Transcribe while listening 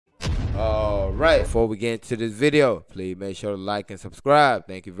right, before we get into this video, please make sure to like and subscribe.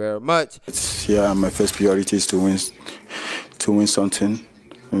 Thank you very much. Yeah, my first priority is to win something.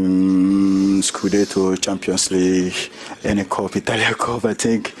 Scudetto, Champions League, any cup, Italian cup. I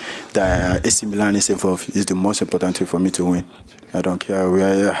think that AC Milan is involved is the most important thing for me to win. I don't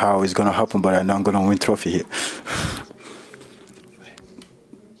care how it's gonna happen, but I know I'm gonna win trophy here.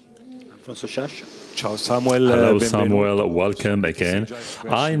 Ciao Samuel. Hello Samuel, welcome again.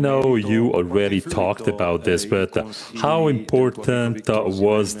 I know you already talked about this, but how important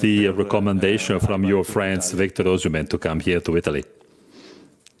was the recommendation from your friends Victor Osimhen to come here to Italy?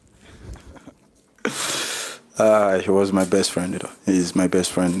 He was my best friend. He's my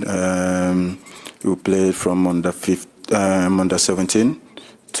best friend. We played from under 17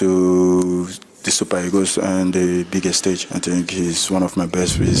 to the Super Eagles and the biggest stage. I think he's my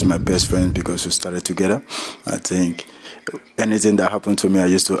best friend because we started together. I think anything that happened to me, I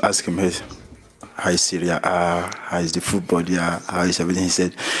used to ask him, hey, how is Syria? How is the football? How is everything? He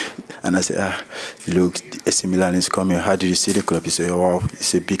said, and I said, look, AC Milan is coming. How do you see the club? He said, wow,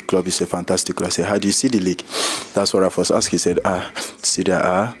 it's a big club. It's a fantastic club. I said, how do you see the league? That's what I first asked. He said,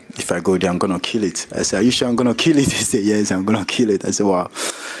 Syria, if I go there, I'm going to kill it. I said, are you sure I'm going to kill it? He said, yes, I'm going to kill it. I said, wow.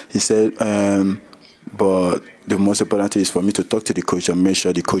 He said, but the most important thing is for me to talk to the coach and make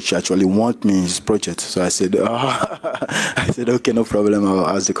sure the coach actually wants me in his project. So I said, okay, no problem. I'll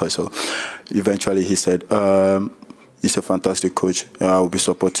ask the coach. So eventually he said, he's a fantastic coach. I will be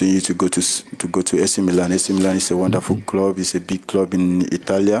supporting you to go to AC Milan. AC Milan is a wonderful club. It's a big club in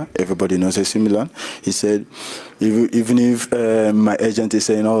Italy. Everybody knows AC Milan. He said, even if my agent is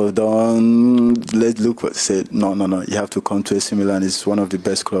saying, oh, let's look. He said, no, you have to come to AC Milan. It's one of the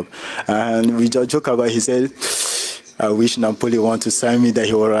best clubs. And we just joke about it. He said, I wish Napoli want to sign me, that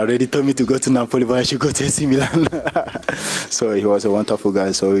he already told me to go to Napoli, but I should go to AC Milan. So he was a wonderful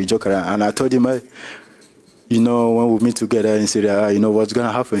guy. So we joke around. And I told him, you know, when we meet together in Syria, you know what's going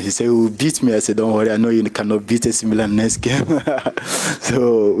to happen. He said, he will beat me. I said, don't worry, I know you cannot beat AC Milan next game.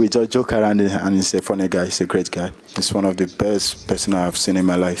 So we just joke around, and he's a funny guy. He's a great guy. He's one of the best person I've seen in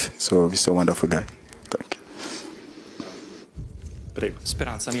my life. So he's a wonderful guy. Thank you.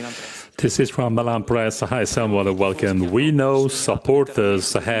 This is from Milan Press. Hi, Samuel, welcome. We know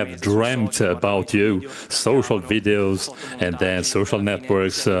supporters have dreamt about you, social videos, and then social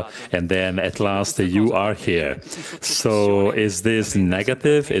networks, and then at last you are here. So is this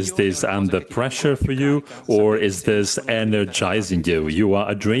negative? Is this under pressure for you? Or is this energizing you? You are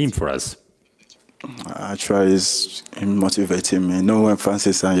a dream for us. Actually, it's motivating me. No one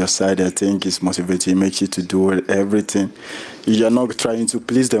fancies on your side. I think it's motivating. It makes you to do everything. You're not trying to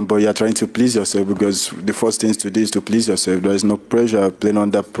please them, but you're trying to please yourself, because the first thing to do is to please yourself. There is no pressure. I've played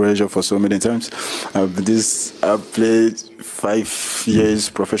under pressure for so many times. I've played 5 years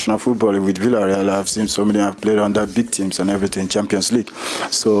professional football with Villarreal. I've seen so many. I've played under big teams and everything, Champions League.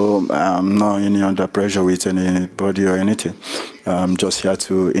 So I'm not any under pressure with anybody or anything. I'm just here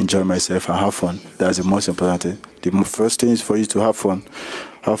to enjoy myself and have fun. That's the most important thing. The first thing is for you to have fun.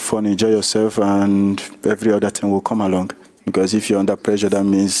 Have fun, enjoy yourself, and every other thing will come along. Because if you're under pressure, that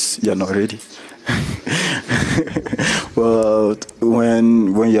means you're not ready. But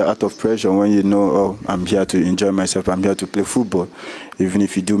when you're out of pressure, when you know, oh, I'm here to enjoy myself, I'm here to play football. Even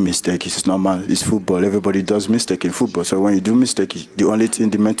if you do mistake, it's normal. It's football. Everybody does mistake in football. So when you do mistake, the only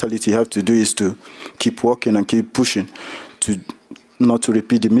thing, the mentality you have to do is to keep working and keep pushing, to not to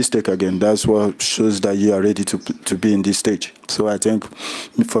repeat the mistake again. That's what shows that you are ready to be in this stage. So I think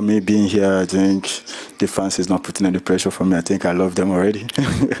for me being here, I think the fans is not putting any pressure for me. I think I love them already.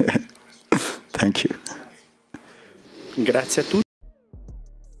 Thank you. Grazie a tutti.